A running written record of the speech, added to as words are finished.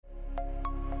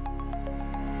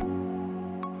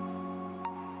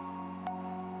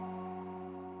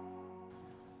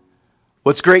Well,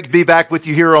 it's great to be back with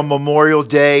you here on Memorial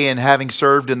Day, and having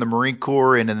served in the Marine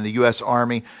Corps and in the U.S.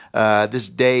 Army, this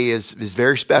day is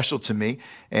very special to me.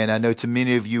 And I know to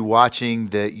many of you watching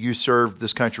that you served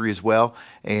this country as well.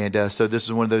 And so this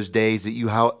is one of those days that you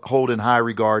hold in high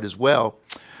regard as well.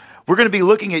 We're going to be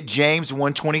looking at James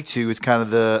 1:22. It's kind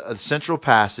of the central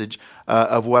passage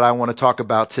of what I want to talk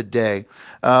about today.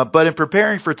 But in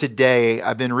preparing for today,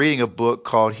 I've been reading a book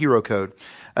called Hero Code.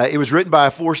 It was written by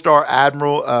a four-star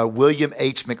admiral, William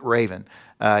H. McRaven.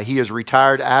 He is a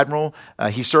retired admiral.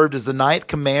 He served as the ninth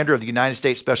commander of the United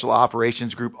States Special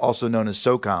Operations Group, also known as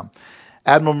SOCOM.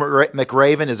 Admiral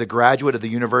McRaven is a graduate of the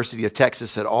University of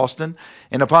Texas at Austin,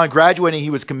 and upon graduating,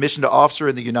 he was commissioned to officer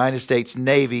in the United States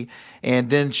Navy, and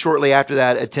then shortly after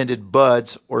that attended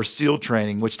BUDS, or SEAL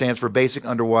training, which stands for Basic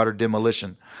Underwater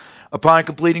Demolition. Upon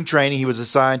completing training, he was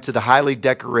assigned to the highly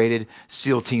decorated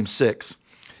SEAL Team 6.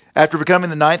 After becoming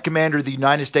the ninth commander of the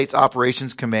United States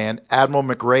Operations Command, Admiral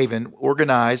McRaven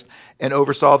organized and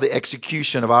oversaw the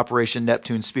execution of Operation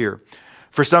Neptune Spear.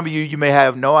 For some of you, you may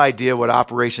have no idea what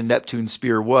Operation Neptune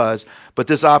Spear was, but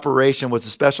this operation was a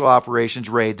special operations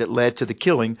raid that led to the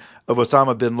killing of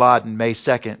Osama bin Laden May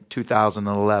 2nd,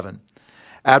 2011.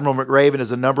 Admiral McRaven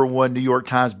is a #1 New York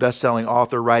Times bestselling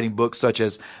author, writing books such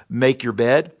as Make Your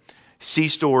Bed, Sea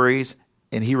Stories,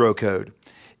 and Hero Code.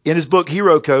 In his book,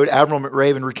 Hero Code, Admiral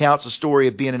McRaven recounts the story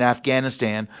of being in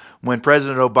Afghanistan when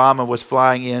President Obama was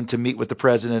flying in to meet with the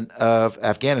president of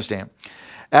Afghanistan.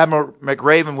 Admiral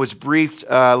McRaven was briefed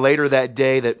later that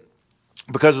day that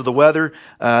because of the weather,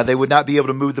 they would not be able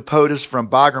to move the POTUS from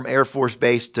Bagram Air Force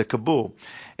Base to Kabul.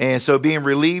 And so being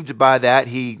relieved by that,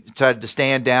 he decided to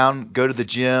stand down, go to the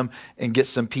gym, and get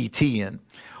some PT in.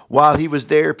 While he was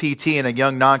there PTing, a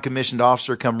young non-commissioned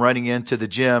officer come running into the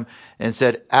gym and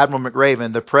said, Admiral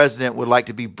McRaven, the president would like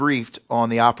to be briefed on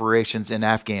the operations in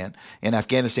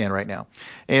Afghanistan right now.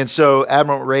 And so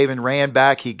Admiral McRaven ran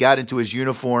back. He got into his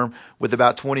uniform with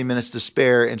about 20 minutes to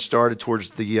spare and started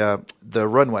towards the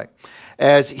runway.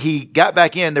 As he got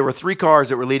back in, there were 3 cars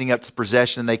that were leading up to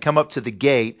possession. They come up to the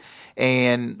gate,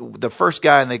 and the first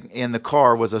guy in the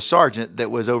car was a sergeant that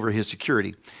was over his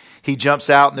security. He jumps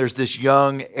out, and there's this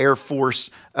young Air Force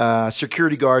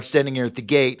security guard standing there at the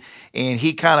gate, and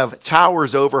he kind of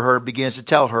towers over her and begins to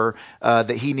tell her that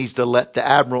he needs to let the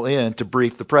admiral in to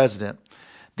brief the president.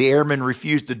 The airman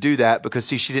refused to do that because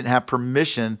she didn't have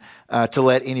permission to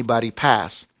let anybody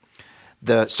pass.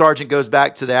 The sergeant goes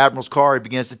back to the admiral's car. He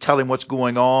begins to tell him what's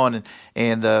going on,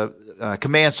 and the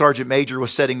command sergeant major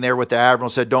was sitting there with the admiral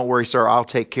and said, "Don't worry, sir, I'll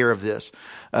take care of this."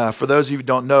 For those of you who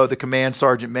don't know, the command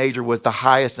sergeant major was the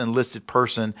highest enlisted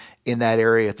person in that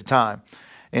area at the time.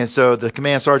 And so the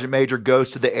command sergeant major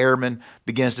goes to the airman,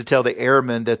 begins to tell the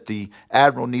airman that the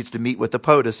admiral needs to meet with the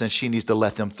POTUS and she needs to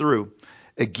let them through.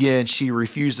 Again, she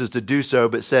refuses to do so,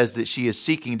 but says that she is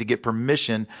seeking to get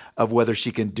permission of whether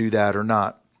she can do that or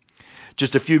not.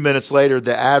 Just a few minutes later,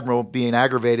 the admiral, being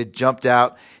aggravated, jumped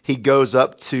out. He goes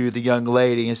up to the young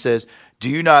lady and says, "Do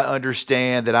you not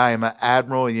understand that I am an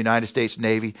admiral in the United States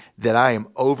Navy, that I am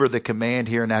over the command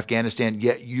here in Afghanistan,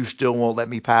 yet you still won't let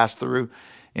me pass through?"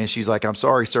 And she's like, "I'm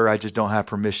sorry, sir, I just don't have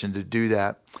permission to do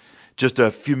that." Just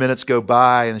a few minutes go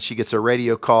by, and she gets a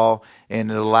radio call,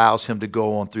 and it allows him to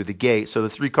go on through the gate. So the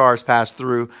 3 cars pass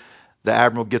through. The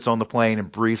admiral gets on the plane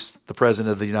and briefs the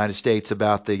president of the United States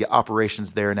about the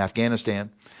operations there in Afghanistan.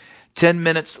 10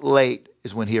 minutes late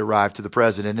is when he arrived to the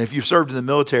president. And if you've served in the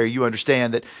military, you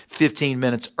understand that 15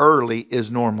 minutes early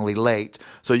is normally late.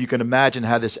 So you can imagine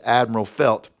how this admiral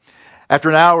felt. After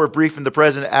an hour of briefing the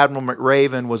president, Admiral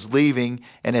McRaven was leaving,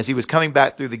 and as he was coming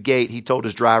back through the gate, he told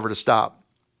his driver to stop.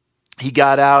 He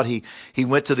got out, he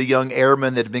went to the young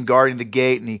airman that had been guarding the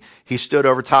gate, and he stood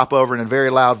over top of her in a very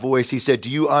loud voice. He said,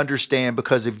 "Do you understand,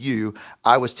 because of you,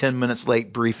 I was 10 minutes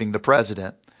late briefing the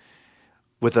president?"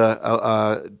 With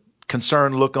a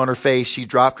concerned look on her face, she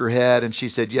dropped her head and she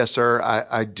said, "Yes, sir,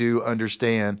 I do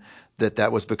understand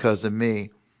that was because of me."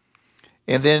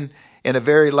 And then in a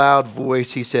very loud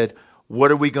voice, he said, "What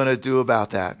are we going to do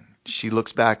about that?" She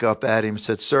looks back up at him and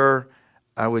said, "Sir,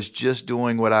 I was just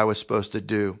doing what I was supposed to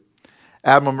do."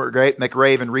 Admiral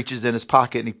McRaven reaches in his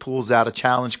pocket and he pulls out a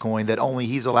challenge coin that only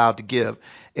he's allowed to give,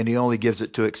 and he only gives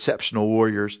it to exceptional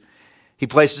warriors. He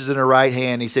places it in her right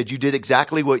hand. He said, "You did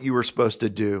exactly what you were supposed to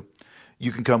do.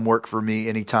 You can come work for me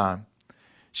anytime."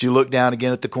 She looked down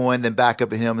again at the coin, then back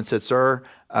up at him and said, "Sir,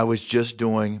 I was just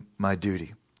doing my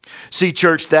duty." See,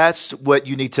 church, that's what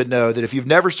you need to know, that if you've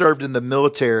never served in the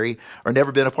military or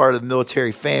never been a part of the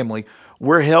military family,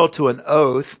 we're held to an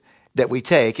oath that we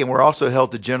take, and we're also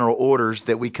held to general orders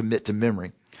that we commit to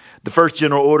memory. The first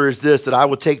general order is this, that I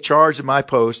will take charge of my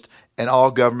post and all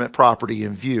government property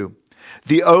in view.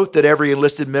 The oath that every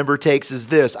enlisted member takes is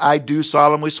this: I do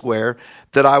solemnly swear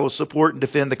that I will support and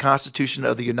defend the Constitution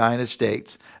of the United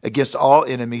States against all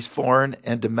enemies, foreign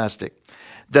and domestic,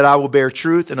 that I will bear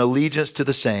truth and allegiance to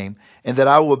the same, and that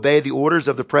I will obey the orders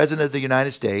of the President of the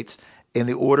United States and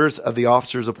the orders of the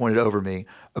officers appointed over me,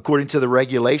 according to the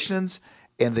regulations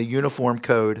and the Uniform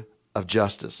Code of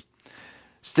Justice.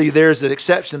 See, there's an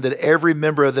exception that every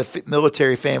member of the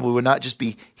military family would not just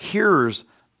be hearers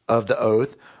of the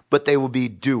oath, but they will be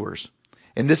doers.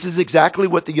 And this is exactly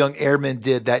what the young airman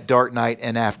did that dark night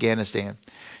in Afghanistan.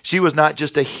 She was not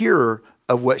just a hearer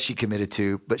of what she committed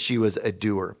to, but she was a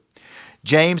doer.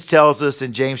 James tells us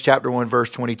in James chapter 1, verse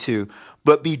 22,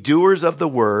 but be doers of the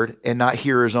word and not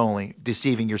hearers only,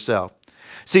 deceiving yourself.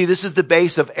 See, this is the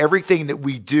base of everything that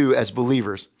we do as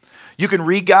believers. You can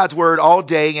read God's word all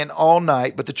day and all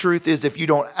night, but the truth is if you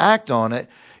don't act on it,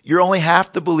 you're only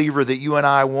half the believer that you and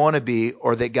I want to be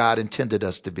or that God intended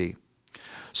us to be.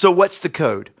 So what's the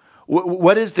code?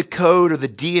 What is the code or the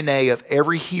DNA of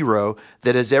every hero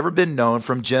that has ever been known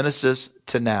from Genesis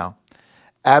to now?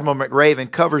 Admiral McRaven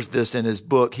covers this in his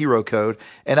book, Hero Code,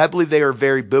 and I believe they are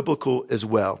very biblical as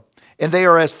well. And they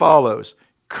are as follows: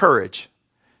 courage,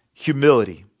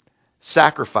 humility,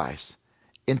 sacrifice,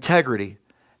 integrity,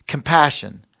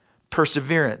 compassion,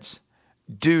 perseverance,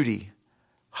 duty,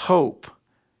 hope,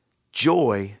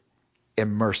 joy,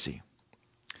 and mercy.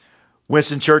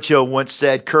 Winston Churchill once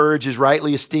said, courage is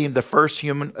rightly esteemed the first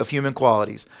of human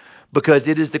qualities because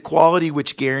it is the quality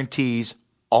which guarantees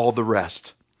all the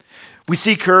rest. We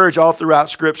see courage all throughout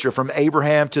Scripture, from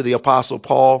Abraham to the Apostle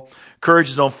Paul. Courage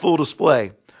is on full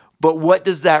display. But what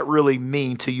does that really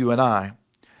mean to you and I?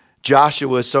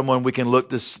 Joshua is someone we can look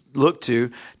to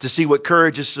see what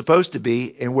courage is supposed to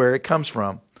be and where it comes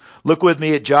from. Look with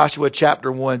me at Joshua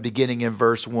chapter 1, beginning in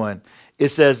verse 1. It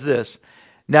says this: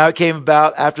 Now it came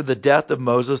about after the death of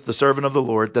Moses, the servant of the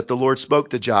Lord, that the Lord spoke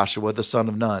to Joshua, the son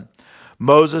of Nun,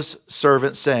 Moses'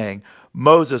 servant, saying,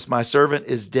 Moses, my servant,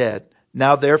 is dead.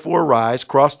 Now therefore arise,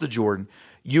 cross the Jordan,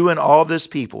 you and all this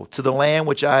people, to the land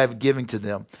which I have given to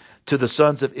them, to the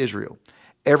sons of Israel.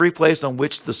 Every place on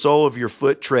which the sole of your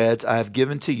foot treads I have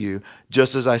given to you,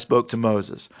 just as I spoke to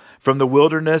Moses. From the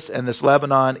wilderness and this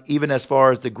Lebanon, even as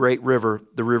far as the great river,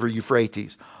 the river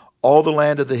Euphrates. All the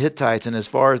land of the Hittites and as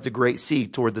far as the great sea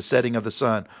toward the setting of the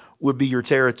sun would be your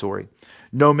territory.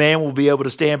 No man will be able to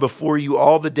stand before you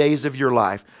all the days of your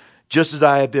life. Just as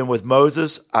I have been with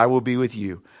Moses, I will be with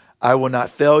you. I will not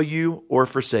fail you or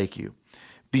forsake you.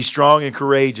 Be strong and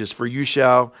courageous, for you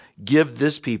shall give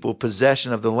this people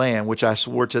possession of the land which I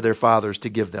swore to their fathers to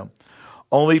give them.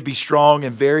 Only be strong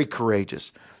and very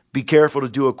courageous. Be careful to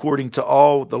do according to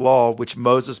all the law which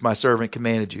Moses my servant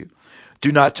commanded you.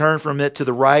 Do not turn from it to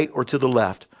the right or to the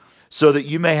left, so that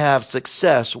you may have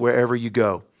success wherever you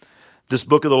go. This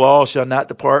book of the law shall not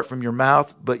depart from your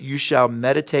mouth, but you shall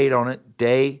meditate on it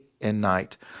day and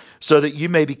night, so that you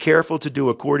may be careful to do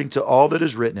according to all that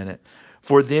is written in it.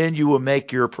 For then you will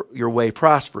make your way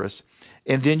prosperous,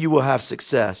 and then you will have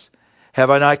success.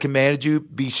 Have I not commanded you?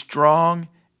 Be strong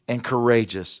and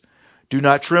courageous. Do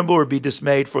not tremble or be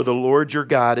dismayed, for the Lord your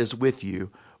God is with you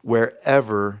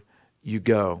wherever you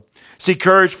go. See,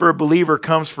 courage for a believer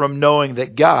comes from knowing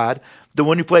that God, the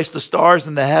one who placed the stars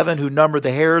in the heaven, who numbered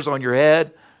the hairs on your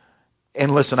head,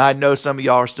 and listen, I know some of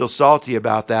y'all are still salty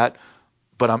about that,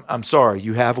 but I'm sorry,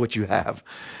 you have what you have.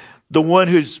 The one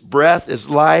whose breath is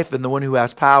life and the one who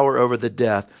has power over the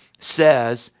death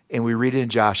says, and we read it in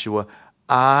Joshua,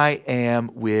 I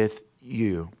am with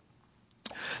you.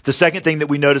 The second thing that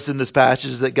we notice in this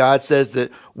passage is that God says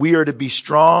that we are to be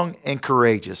strong and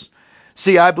courageous.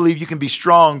 See, I believe you can be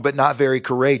strong but not very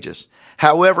courageous.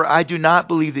 However, I do not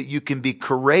believe that you can be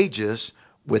courageous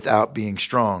without being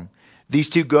strong. These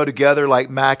two go together like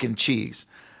mac and cheese.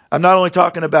 I'm not only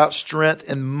talking about strength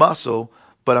and muscle,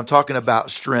 but I'm talking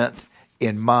about strength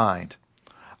in mind.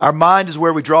 Our mind is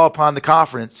where we draw upon the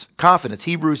confidence.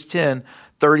 Hebrews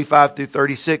 10:35 through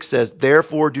 36 says,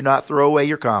 Therefore do not throw away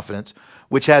your confidence,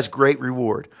 which has great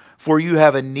reward. For you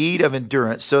have a need of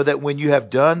endurance, so that when you have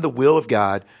done the will of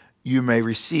God, you may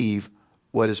receive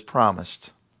what is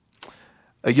promised.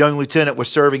 A young lieutenant was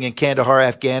serving in Kandahar,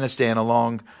 Afghanistan,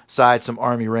 alongside some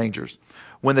Army Rangers.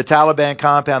 When the Taliban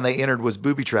compound they entered was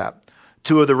booby-trapped,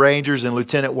 two of the Rangers and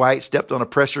Lieutenant White stepped on a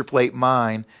pressure plate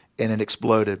mine and it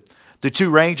exploded. The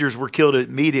two Rangers were killed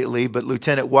immediately, but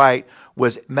Lieutenant White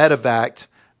was medevaced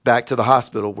back to the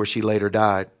hospital where she later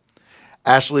died.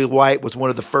 Ashley White was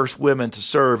one of the first women to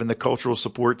serve in the cultural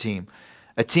support team,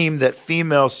 a team that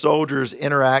female soldiers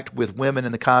interact with women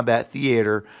in the combat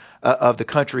theater of the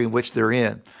country in which they're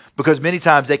in, because many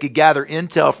times they could gather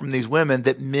intel from these women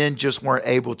that men just weren't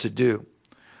able to do.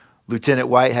 Lieutenant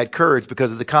White had courage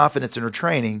because of the confidence in her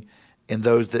training and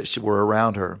those that were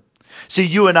around her. See,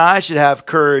 you and I should have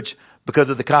courage because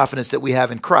of the confidence that we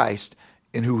have in Christ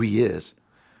and who he is.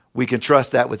 We can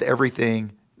trust that with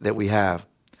everything that we have.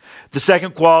 The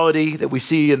second quality that we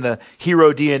see in the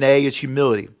hero DNA is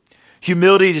humility.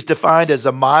 Humility is defined as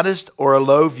a modest or a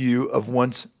low view of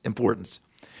one's importance.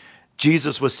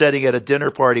 Jesus was sitting at a dinner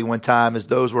party one time as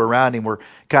those were around him were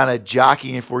kind of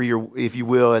jockeying for your, if you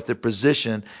will, at their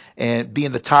position and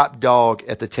being the top dog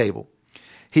at the table.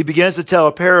 He begins to tell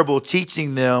a parable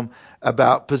teaching them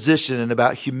about position and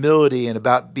about humility and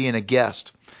about being a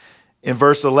guest. In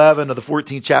verse 11 of the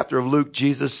 14th chapter of Luke,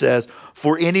 Jesus says,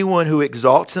 "For anyone who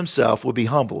exalts himself will be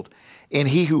humbled, and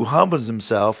he who humbles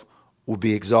himself will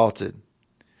be exalted."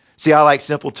 See, I like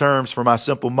simple terms for my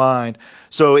simple mind.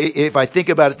 So if I think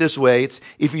about it this way, it's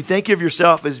if you think of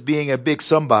yourself as being a big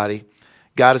somebody,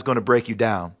 God is going to break you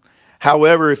down.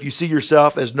 However, if you see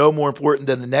yourself as no more important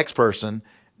than the next person,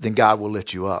 then God will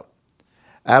lift you up.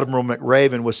 Admiral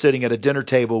McRaven was sitting at a dinner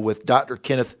table with Dr.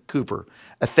 Kenneth Cooper,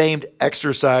 a famed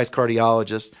exercise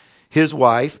cardiologist, his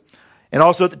wife, and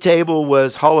also at the table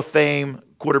was Hall of Fame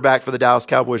quarterback for the Dallas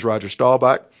Cowboys, Roger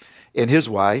Staubach, and his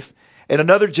wife, and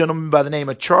another gentleman by the name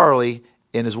of Charlie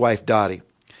and his wife Dottie.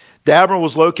 The Admiral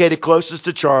was located closest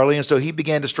to Charlie, and so he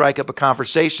began to strike up a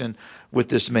conversation with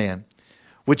this man.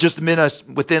 Within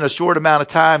a short amount of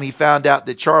time, he found out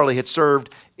that Charlie had served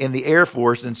in the Air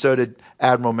Force, and so did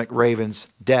Admiral McRaven's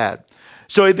dad.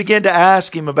 So he began to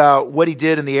ask him about what he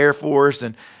did in the Air Force,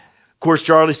 and of course,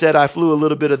 Charlie said, "I flew a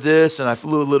little bit of this and I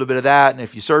flew a little bit of that." And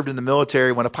if you served in the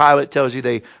military, when a pilot tells you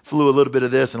they flew a little bit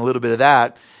of this and a little bit of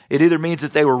that, it either means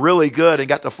that they were really good and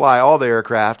got to fly all the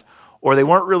aircraft, or they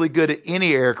weren't really good at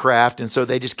any aircraft, and so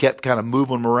they just kept kind of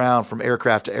moving them around from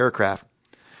aircraft to aircraft.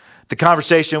 The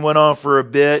conversation went on for a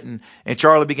bit, and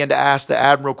Charlie began to ask the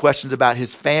Admiral questions about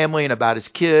his family and about his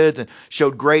kids and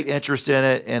showed great interest in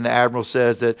it. And the Admiral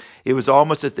says that it was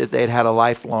almost as if they had a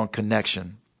lifelong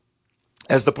connection.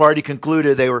 As the party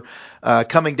concluded, they were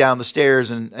coming down the stairs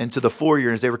and to the foyer.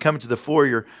 And as they were coming to the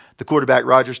foyer, the quarterback,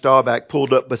 Roger Staubach,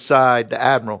 pulled up beside the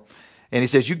Admiral. And he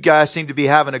says, "You guys seem to be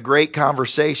having a great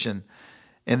conversation."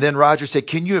 And then Roger said,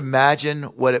 "Can you imagine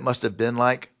what it must have been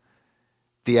like?"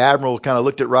 The Admiral kind of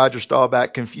looked at Roger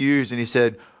Staubach confused, and he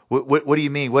said, what do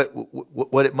you mean?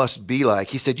 What it must be like?"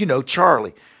 He said,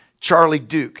 Charlie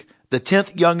Duke, the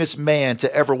 10th youngest man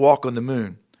to ever walk on the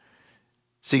moon.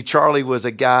 See, Charlie was a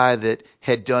guy that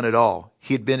had done it all.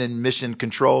 He had been in mission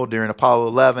control during Apollo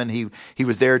 11. He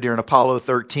was there during Apollo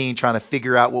 13 trying to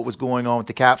figure out what was going on with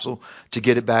the capsule to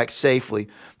get it back safely.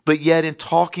 But yet in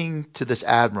talking to this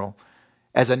Admiral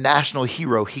as a national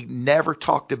hero, he never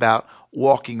talked about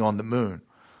walking on the moon.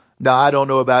 Now, I don't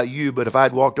know about you, but if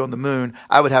I'd walked on the moon,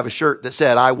 I would have a shirt that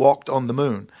said, "I walked on the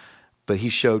moon." But he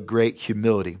showed great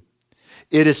humility.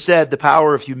 It is said the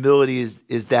power of humility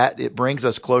is that it brings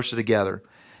us closer together.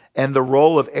 And the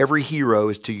role of every hero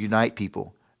is to unite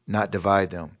people, not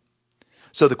divide them.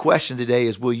 So the question today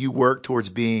is, will you work towards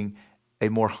being a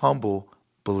more humble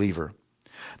believer?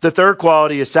 The third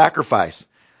quality is sacrifice.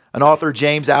 An author,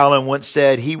 James Allen, once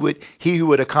said, he who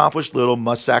would accomplish little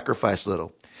must sacrifice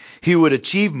little. He who would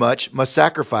achieve much must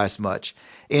sacrifice much.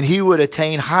 And he who would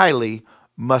attain highly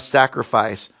must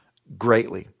sacrifice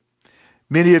greatly.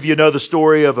 Many of you know the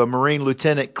story of a Marine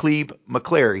Lieutenant Cleve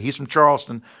McClary. He's from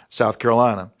Charleston, South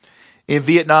Carolina. In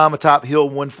Vietnam, atop Hill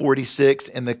 146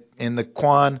 in the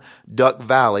Quan Duc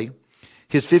Valley,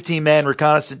 his 15-man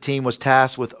reconnaissance team was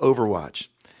tasked with overwatch.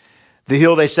 The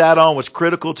hill they sat on was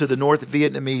critical to the North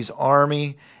Vietnamese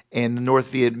army, and the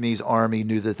North Vietnamese army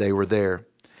knew that they were there.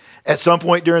 At some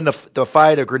point during the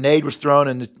fight, a grenade was thrown,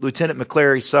 and Lieutenant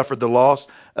McClary suffered the loss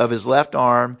of his left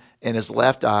arm and his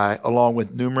left eye, along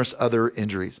with numerous other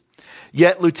injuries.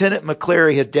 Yet Lieutenant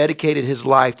McClary had dedicated his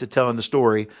life to telling the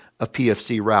story of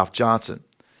PFC Ralph Johnson.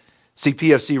 See,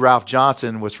 PFC Ralph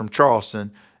Johnson was from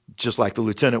Charleston, just like the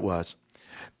lieutenant was.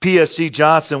 PFC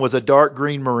Johnson was a dark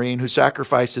green Marine who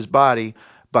sacrificed his body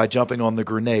by jumping on the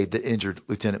grenade that injured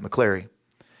Lieutenant McClary.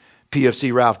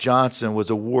 PFC Ralph Johnson was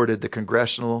awarded the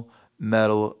Congressional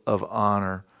Medal of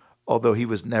Honor, although he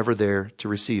was never there to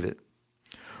receive it.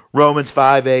 Romans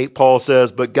 5:8, Paul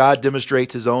says, "But God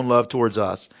demonstrates his own love towards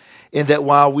us, in that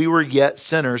while we were yet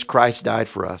sinners, Christ died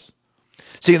for us."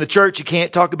 See, in the church, you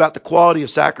can't talk about the quality of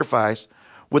sacrifice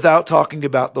without talking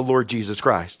about the Lord Jesus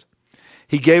Christ.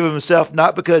 He gave of himself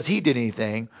not because he did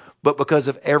anything, but because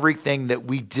of everything that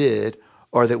we did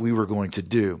or that we were going to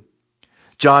do.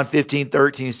 John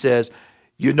 15:13 says,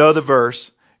 you know the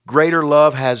verse, "Greater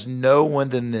love has no one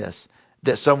than this,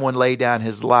 that someone lay down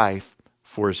his life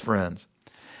for his friends."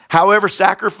 However,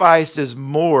 sacrifice is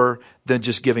more than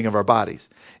just giving of our bodies.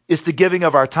 It's the giving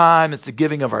of our time. It's the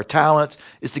giving of our talents.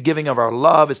 It's the giving of our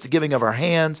love. It's the giving of our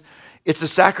hands. It's the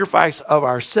sacrifice of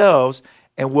ourselves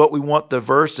and what we want the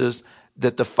verses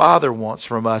that the Father wants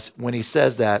from us when he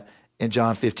says that in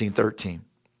John 15:13.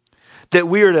 That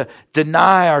we are to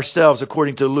deny ourselves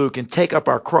according to Luke and take up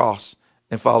our cross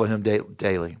and follow him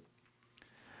daily.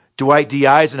 Dwight D.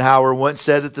 Eisenhower once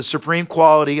said that the supreme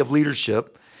quality of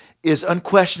leadership is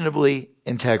unquestionably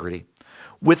integrity.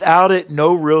 Without it,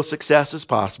 no real success is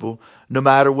possible, no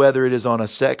matter whether it is on a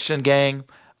section gang,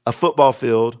 a football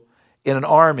field, in an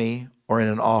army, or in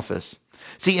an office.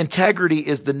 See, integrity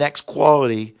is the next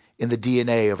quality in the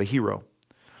DNA of a hero.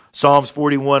 Psalms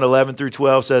 41:11 through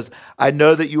 12 says, I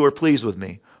know that you are pleased with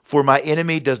me, for my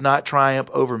enemy does not triumph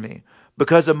over me.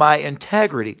 Because of my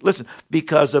integrity, listen,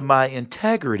 because of my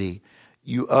integrity,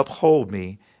 you uphold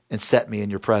me and set me in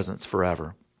your presence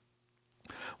forever.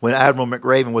 When Admiral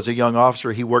McRaven was a young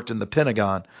officer, he worked in the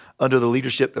Pentagon under the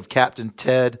leadership of Captain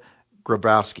Ted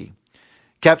Grabowski.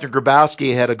 Captain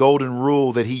Grabowski had a golden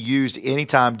rule that he used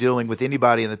anytime dealing with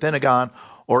anybody in the Pentagon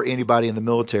or anybody in the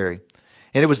military.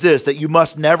 And it was this, that you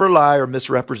must never lie or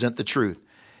misrepresent the truth.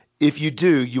 If you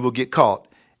do, you will get caught,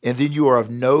 and then you are of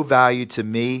no value to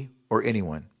me or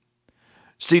anyone.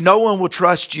 See, no one will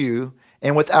trust you,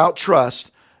 and without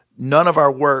trust, none of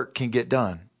our work can get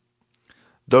done.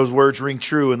 Those words ring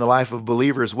true in the life of a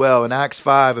believer as well. In Acts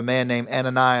 5, a man named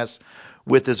Ananias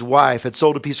with his wife had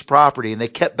sold a piece of property, and they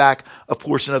kept back a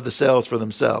portion of the sales for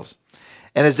themselves.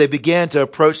 And as they began to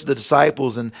approach the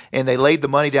disciples and they laid the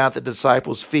money down at the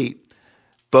disciples' feet,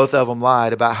 both of them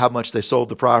lied about how much they sold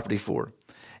the property for.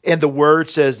 And the word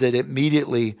says that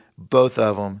immediately both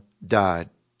of them died.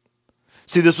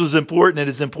 See, this was important. It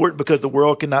is important because the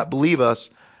world cannot believe us.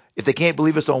 If they can't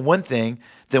believe us on one thing,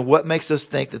 then what makes us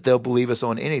think that they'll believe us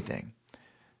on anything?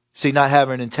 See, not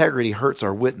having integrity hurts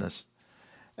our witness.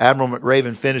 Admiral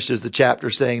McRaven finishes the chapter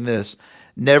saying this,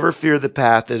 never fear the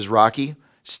path that is rocky,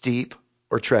 steep,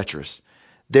 or treacherous.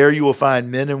 There you will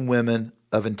find men and women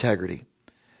of integrity.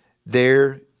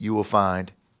 There you will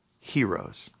find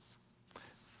heroes.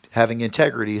 Having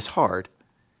integrity is hard.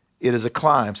 It is a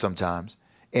climb sometimes,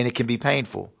 and it can be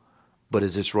painful, but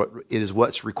it is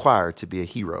what's required to be a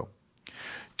hero.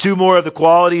 Two more of the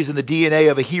qualities in the DNA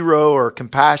of a hero are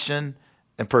compassion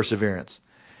and perseverance.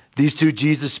 These two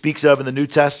Jesus speaks of in the New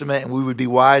Testament, and we would be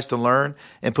wise to learn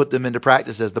and put them into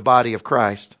practice as the body of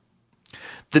Christ.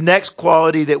 The next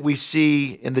quality that we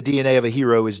see in the DNA of a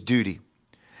hero is duty.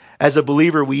 As a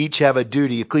believer, we each have a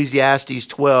duty. Ecclesiastes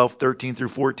 12:13 through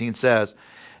 14 says,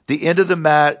 the end of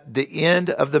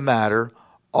the matter,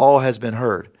 all has been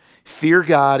heard. Fear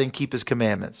God and keep his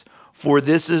commandments, for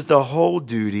this is the whole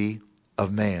duty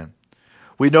of man.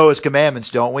 We know his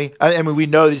commandments, don't we? I mean, we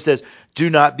know that he says, do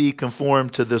not be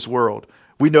conformed to this world.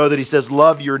 We know that he says,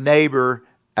 love your neighbor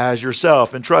as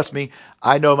yourself. And trust me,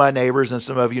 I know my neighbors and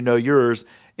some of you know yours.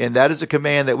 And that is a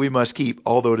command that we must keep,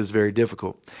 although it is very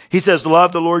difficult. He says,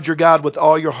 love the Lord your God with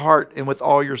all your heart and with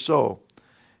all your soul.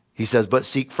 He says, but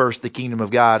seek first the kingdom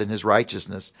of God and his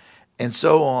righteousness, and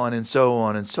so on and so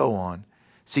on and so on.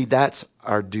 See, that's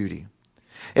our duty.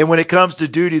 And when it comes to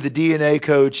duty, the DNA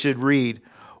code should read,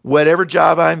 whatever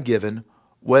job I'm given,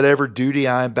 whatever duty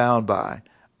I'm bound by,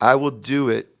 I will do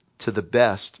it to the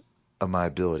best of my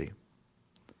ability.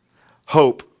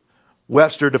 Hope.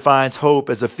 Webster defines hope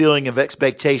as a feeling of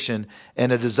expectation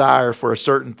and a desire for a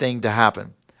certain thing to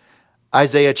happen.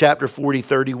 Isaiah chapter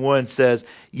 40:31 says,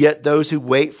 yet those who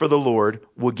wait for the Lord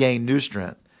will gain new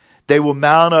strength. They will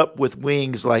mount up with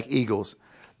wings like eagles.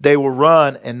 They will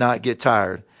run and not get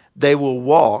tired. They will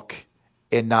walk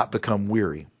and not become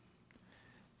weary.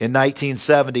 In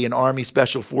 1970, an Army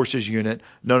Special Forces unit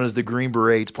known as the Green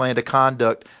Berets planned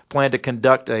to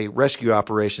conduct a rescue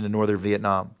operation in northern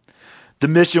Vietnam. The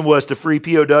mission was to free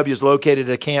POWs located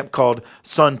at a camp called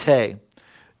Son Tay.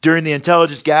 During the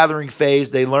intelligence gathering phase,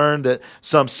 they learned that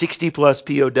some 60 plus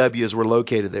POWs were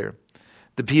located there.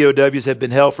 The POWs had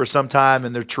been held for some time,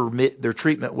 and their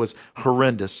treatment was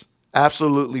horrendous,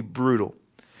 absolutely brutal.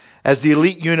 As the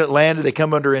elite unit landed, they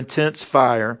come under intense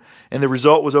fire, and the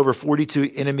result was over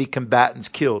 42 enemy combatants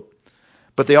killed.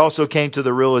 But they also came to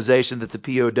the realization that the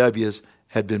POWs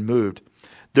had been moved.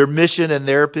 Their mission, in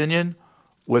their opinion,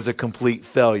 was a complete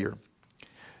failure.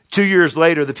 2 years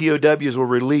later, the POWs were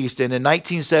released, and in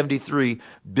 1973,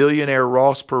 billionaire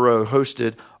Ross Perot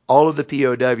hosted all of the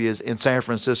POWs in San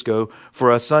Francisco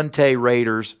for a Son Tay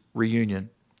Raiders reunion.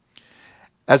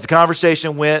 As the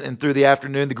conversation went and through the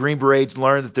afternoon, the Green Berets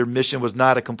learned that their mission was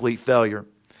not a complete failure.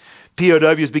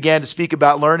 POWs began to speak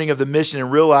about learning of the mission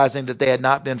and realizing that they had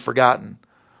not been forgotten.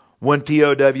 One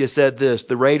POW said this,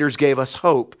 the Raiders gave us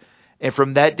hope And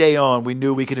from that day on, we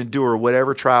knew we could endure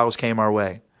whatever trials came our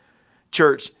way.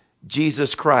 Church,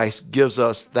 Jesus Christ gives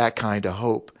us that kind of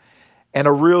hope. And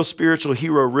a real spiritual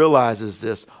hero realizes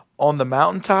this on the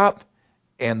mountaintop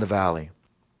and the valley.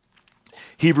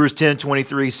 Hebrews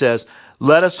 10:23 says,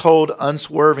 "Let us hold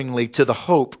unswervingly to the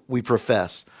hope we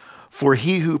profess, for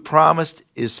he who promised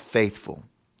is faithful."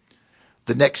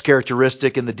 The next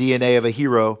characteristic in the DNA of a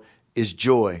hero is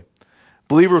joy.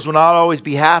 Believers will not always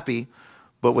be happy,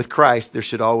 but with Christ there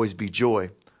should always be joy.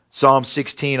 Psalm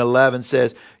 16:11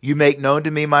 says, "You make known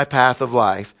to me my path of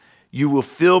life. You will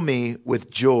fill me with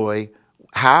joy."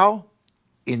 How?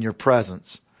 In your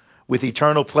presence, with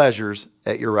eternal pleasures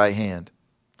at your right hand.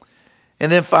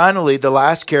 And then finally, the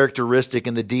last characteristic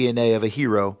in the DNA of a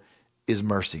hero is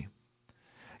mercy.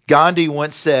 Gandhi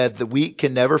once said, "The weak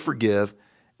can never forgive,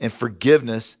 and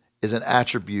forgiveness is an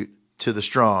attribute to the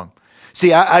strong."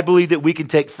 See, I believe that we can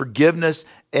take forgiveness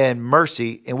and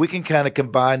mercy, and we can kind of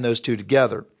combine those two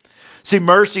together. See,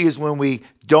 mercy is when we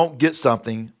don't get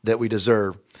something that we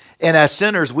deserve. And as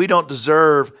sinners, we don't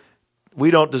deserve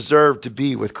to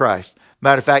be with Christ.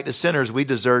 Matter of fact, as sinners, we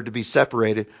deserve to be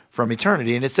separated from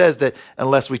eternity. And it says that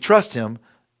unless we trust him,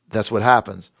 that's what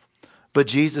happens. But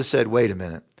Jesus said, wait a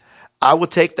minute. I will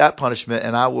take that punishment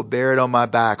and I will bear it on my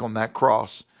back on that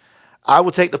cross. I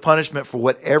will take the punishment for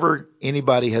whatever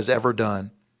anybody has ever done.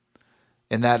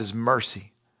 And that is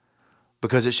mercy.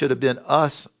 Because it should have been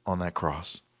us on that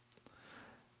cross.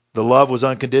 The love was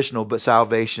unconditional, but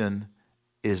salvation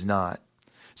is not.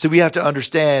 So we have to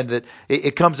understand that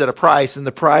it comes at a price, and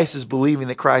the price is believing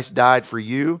that Christ died for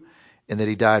you and that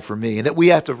he died for me, and that we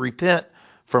have to repent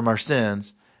from our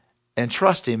sins and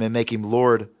trust him and make him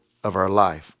Lord of our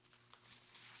life.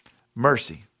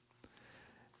 Mercy.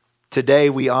 Today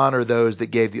we honor those that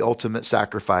gave the ultimate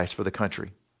sacrifice for the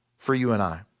country, for you and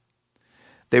I.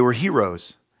 They were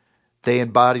heroes. They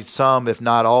embodied some, if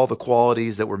not all, the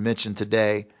qualities that were mentioned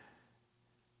today.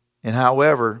 And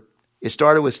however, it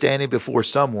started with standing before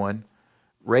someone,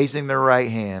 raising their right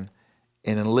hand,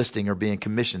 and enlisting or being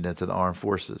commissioned into the armed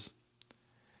forces.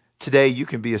 Today, you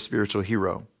can be a spiritual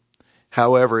hero.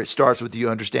 However, it starts with you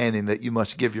understanding that you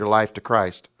must give your life to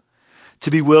Christ.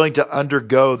 To be willing to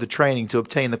undergo the training to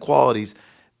obtain the qualities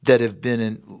that have been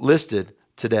enlisted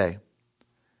today.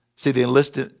 See, the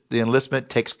enlistment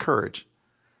takes courage.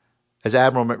 As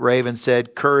Admiral McRaven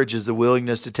said, courage is the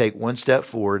willingness to take one step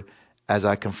forward as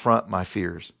I confront my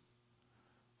fears.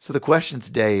 So the question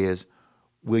today is,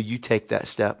 will you take that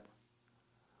step?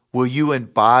 Will you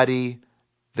embody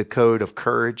the code of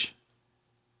courage?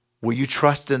 Will you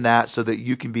trust in that so that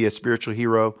you can be a spiritual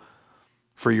hero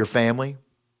for your family,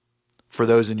 for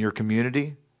those in your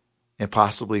community, and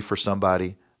possibly for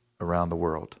somebody around the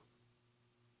world?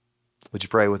 Would you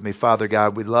pray with me? Father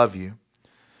God, we love you.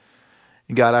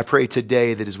 And God, I pray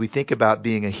today that as we think about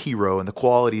being a hero and the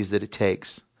qualities that it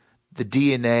takes, the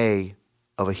DNA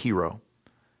of a hero,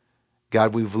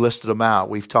 God, we've listed them out.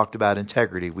 We've talked about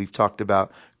integrity. We've talked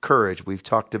about courage. We've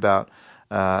talked about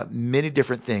many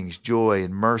different things, joy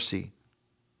and mercy,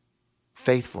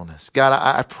 faithfulness. God,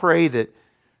 I pray that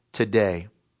today,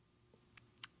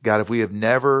 God, if we have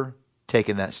never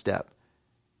taken that step,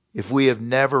 if we have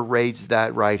never raised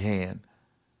that right hand,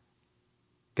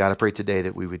 God, I pray today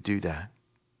that we would do that.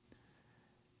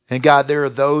 And God, there are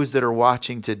those that are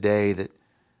watching today that,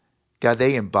 God,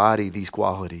 they embody these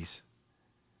qualities.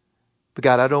 But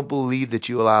God, I don't believe that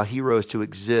you allow heroes to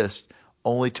exist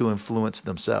only to influence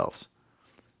themselves.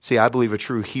 See, I believe a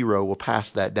true hero will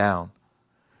pass that down.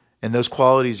 And those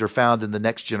qualities are found in the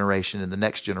next generation, and the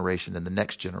next generation, and the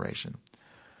next generation.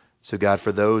 So God,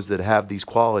 for those that have these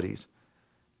qualities,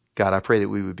 God, I pray that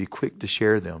we would be quick to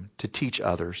share them, to teach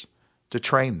others, to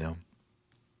train them.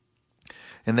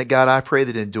 And that, God, I pray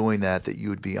that in doing that, that you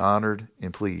would be honored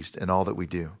and pleased in all that we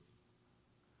do.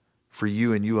 For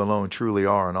you and you alone truly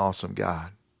are an awesome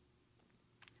God.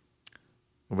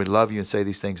 And we love you and say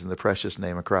these things in the precious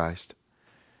name of Christ.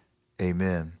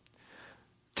 Amen.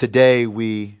 Today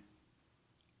we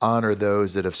honor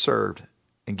those that have served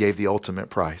and gave the ultimate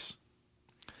price.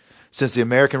 Since the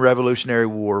American Revolutionary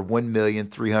War,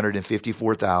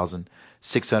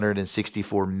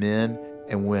 1,354,664 men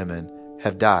and women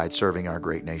have died serving our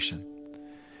great nation.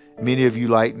 Many of you,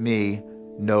 like me,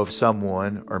 know of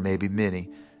someone, or maybe many,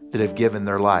 that have given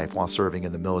their life while serving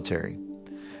in the military.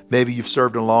 Maybe you've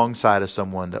served alongside of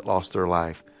someone that lost their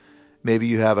life. Maybe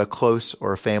you have a close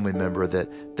or a family member that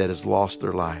has lost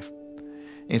their life.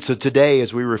 And so today,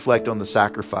 as we reflect on the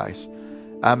sacrifice,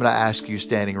 I'm going to ask you,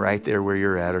 standing right there where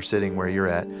you're at or sitting where you're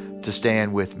at, to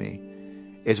stand with me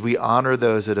as we honor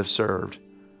those that have served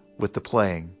with the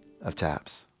playing of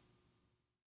taps.